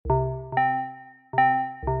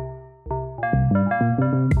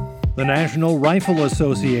The National Rifle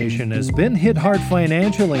Association has been hit hard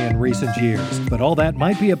financially in recent years, but all that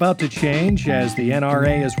might be about to change as the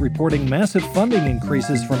NRA is reporting massive funding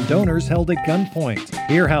increases from donors held at gunpoint.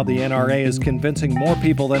 Hear how the NRA is convincing more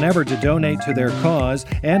people than ever to donate to their cause,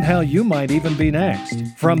 and how you might even be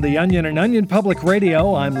next. From The Onion and Onion Public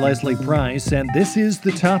Radio, I'm Leslie Price, and this is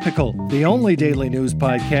The Topical, the only daily news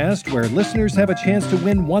podcast where listeners have a chance to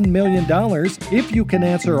win $1 million if you can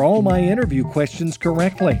answer all my interview questions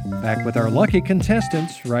correctly. Back with our lucky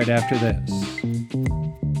contestants right after this.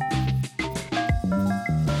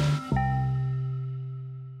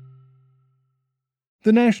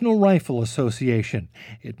 The National Rifle Association.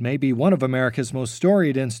 It may be one of America's most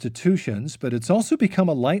storied institutions, but it's also become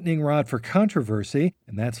a lightning rod for controversy,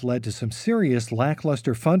 and that's led to some serious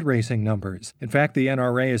lackluster fundraising numbers. In fact, the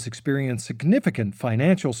NRA has experienced significant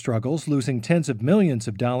financial struggles, losing tens of millions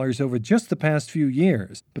of dollars over just the past few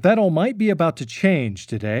years. But that all might be about to change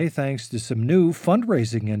today, thanks to some new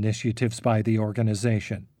fundraising initiatives by the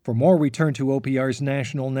organization. For more, we turn to OPR's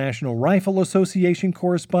National Rifle Association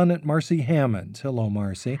correspondent Marcy Hammond. Hello,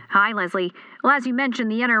 Marcy. Hi, Leslie. Well, as you mentioned,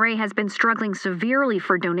 the NRA has been struggling severely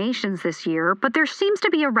for donations this year, but there seems to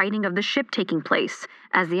be a righting of the ship taking place,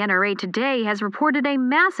 as the NRA today has reported a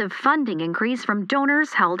massive funding increase from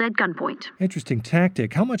donors held at gunpoint. Interesting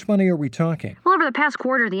tactic. How much money are we talking? Well, over the past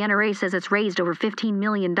quarter, the NRA says it's raised over $15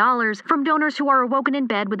 million from donors who are awoken in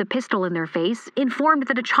bed with a pistol in their face, informed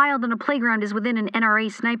that a child on a playground is within an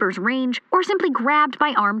NRA sniper's range, or simply grabbed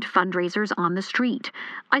by armed fundraisers on the street.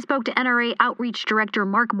 I spoke to NRA Outreach Director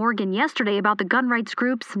Mark Morgan yesterday about the gun rights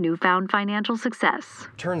group's newfound financial success.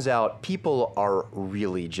 Turns out people are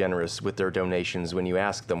really generous with their donations when you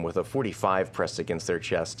ask them with a .45 pressed against their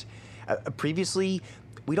chest. Previously,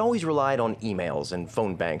 we'd always relied on emails and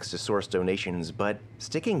phone banks to source donations, but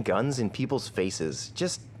sticking guns in people's faces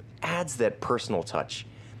just adds that personal touch.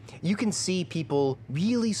 You can see people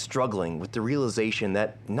really struggling with the realization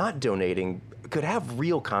that not donating could have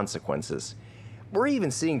real consequences. We're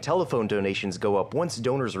even seeing telephone donations go up once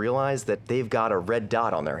donors realize that they've got a red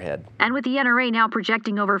dot on their head. And with the NRA now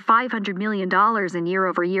projecting over $500 million in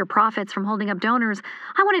year-over-year profits from holding up donors,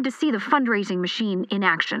 I wanted to see the fundraising machine in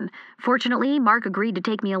action. Fortunately, Mark agreed to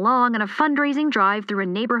take me along on a fundraising drive through a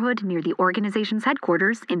neighborhood near the organization's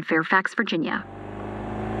headquarters in Fairfax, Virginia.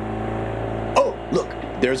 Oh, look,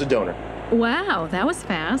 there's a donor. Wow, that was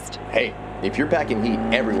fast. Hey, if you're packing heat,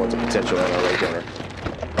 everyone's a potential NRA donor.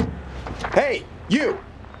 Hey, you!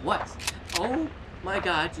 What? Oh my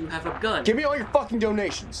God, you have a gun. Give me all your fucking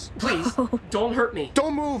donations. Please, don't hurt me.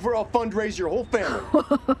 Don't move or I'll fundraise your whole family.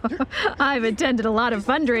 I've attended a lot of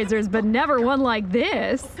fundraisers, but never one like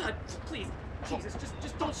this. Oh God, please, Jesus,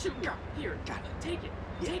 just don't shoot me. Here, take it.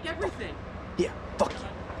 Take everything. Yeah, fuck you.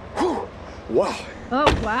 Whew. Wow.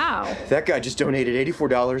 Oh, wow. That guy just donated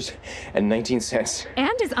 $84.19.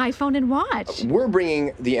 And his iPhone and watch. We're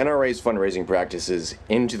bringing the NRA's fundraising practices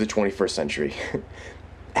into the 21st century.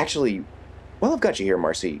 Actually, while I've got you here,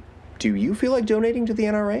 Marcy, do you feel like donating to the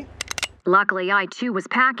NRA? Luckily, I too was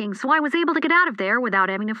packing, so I was able to get out of there without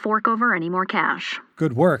having to fork over any more cash.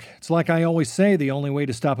 Good work. It's like I always say, the only way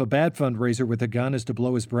to stop a bad fundraiser with a gun is to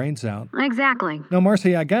blow his brains out. Exactly. Now,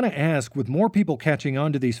 Marcy, I gotta ask, with more people catching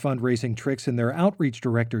on to these fundraising tricks and their outreach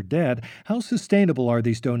director dead, how sustainable are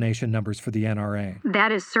these donation numbers for the NRA?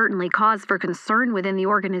 That is certainly cause for concern within the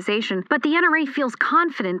organization, but the NRA feels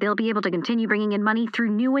confident they'll be able to continue bringing in money through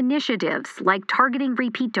new initiatives, like targeting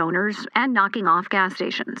repeat donors and knocking off gas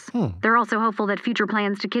stations. They're also hopeful that future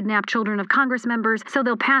plans to kidnap children of Congress members so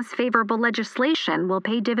they'll pass favorable legislation will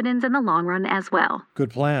pay dividends in the long run as well.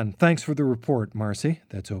 Good plan. Thanks for the report, Marcy.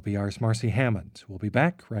 That's OPR's Marcy Hammond. We'll be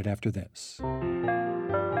back right after this.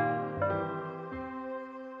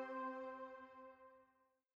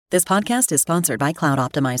 This podcast is sponsored by Cloud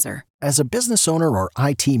Optimizer. As a business owner or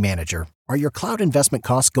IT manager, are your cloud investment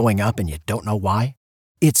costs going up and you don't know why?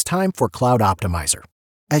 It's time for Cloud Optimizer.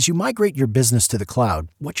 As you migrate your business to the cloud,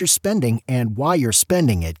 what you're spending and why you're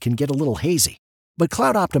spending it can get a little hazy. But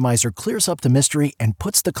Cloud Optimizer clears up the mystery and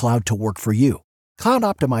puts the cloud to work for you. Cloud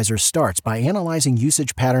Optimizer starts by analyzing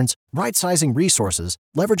usage patterns, right-sizing resources,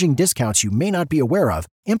 leveraging discounts you may not be aware of,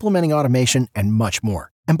 implementing automation, and much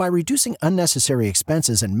more. And by reducing unnecessary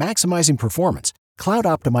expenses and maximizing performance, Cloud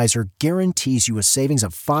Optimizer guarantees you a savings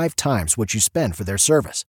of 5 times what you spend for their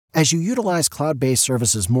service. As you utilize cloud-based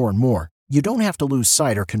services more and more, you don't have to lose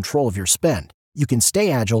sight or control of your spend. You can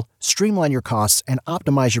stay agile, streamline your costs, and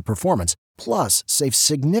optimize your performance, plus save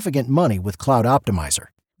significant money with Cloud Optimizer.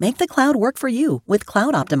 Make the cloud work for you with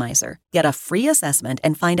Cloud Optimizer. Get a free assessment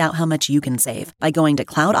and find out how much you can save by going to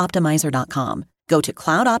cloudoptimizer.com. Go to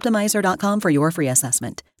cloudoptimizer.com for your free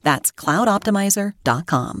assessment. That's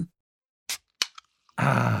cloudoptimizer.com.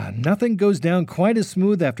 Nothing goes down quite as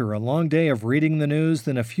smooth after a long day of reading the news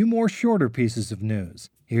than a few more shorter pieces of news.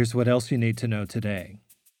 Here's what else you need to know today.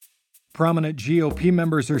 Prominent GOP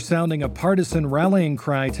members are sounding a partisan rallying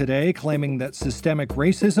cry today, claiming that systemic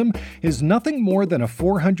racism is nothing more than a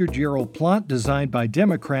 400-year-old plot designed by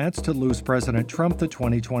Democrats to lose President Trump the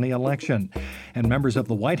 2020 election. And members of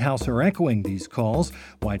the White House are echoing these calls.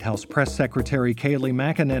 White House Press Secretary Kayleigh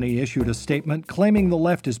McEnany issued a statement claiming the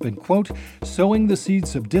left has been, quote, sowing the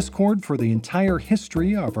seeds of discord for the entire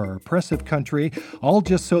history of our oppressive country, all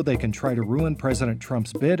just so they can try to ruin President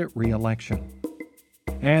Trump's bid at re-election.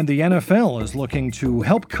 And the NFL is looking to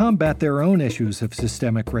help combat their own issues of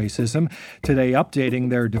systemic racism, today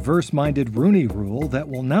updating their diverse-minded Rooney Rule that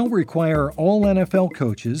will now require all NFL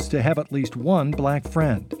coaches to have at least one black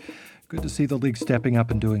friend. Good to see the league stepping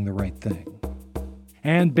up and doing the right thing.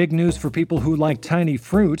 And big news for people who like tiny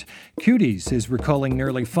fruit. Cuties is recalling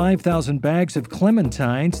nearly 5,000 bags of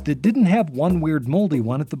clementines that didn't have one weird moldy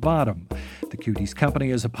one at the bottom. The Cuties company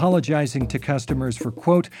is apologizing to customers for,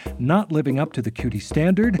 quote, not living up to the Cutie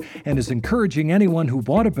standard, and is encouraging anyone who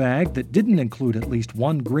bought a bag that didn't include at least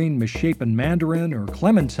one green misshapen mandarin or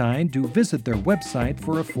clementine to visit their website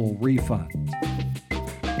for a full refund.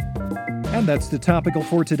 And that's the Topical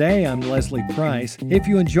for today. I'm Leslie Price. If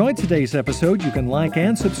you enjoyed today's episode, you can like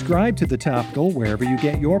and subscribe to The Topical wherever you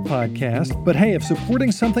get your podcast. But hey, if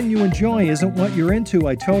supporting something you enjoy isn't what you're into,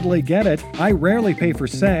 I totally get it. I rarely pay for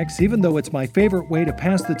sex, even though it's my favorite way to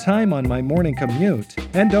pass the time on my morning commute.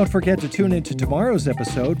 And don't forget to tune into tomorrow's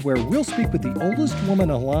episode where we'll speak with the oldest woman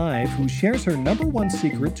alive who shares her #1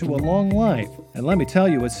 secret to a long life. And let me tell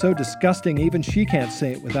you, it's so disgusting even she can't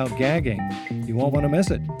say it without gagging. You won't want to miss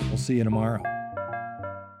it. We'll see you tomorrow.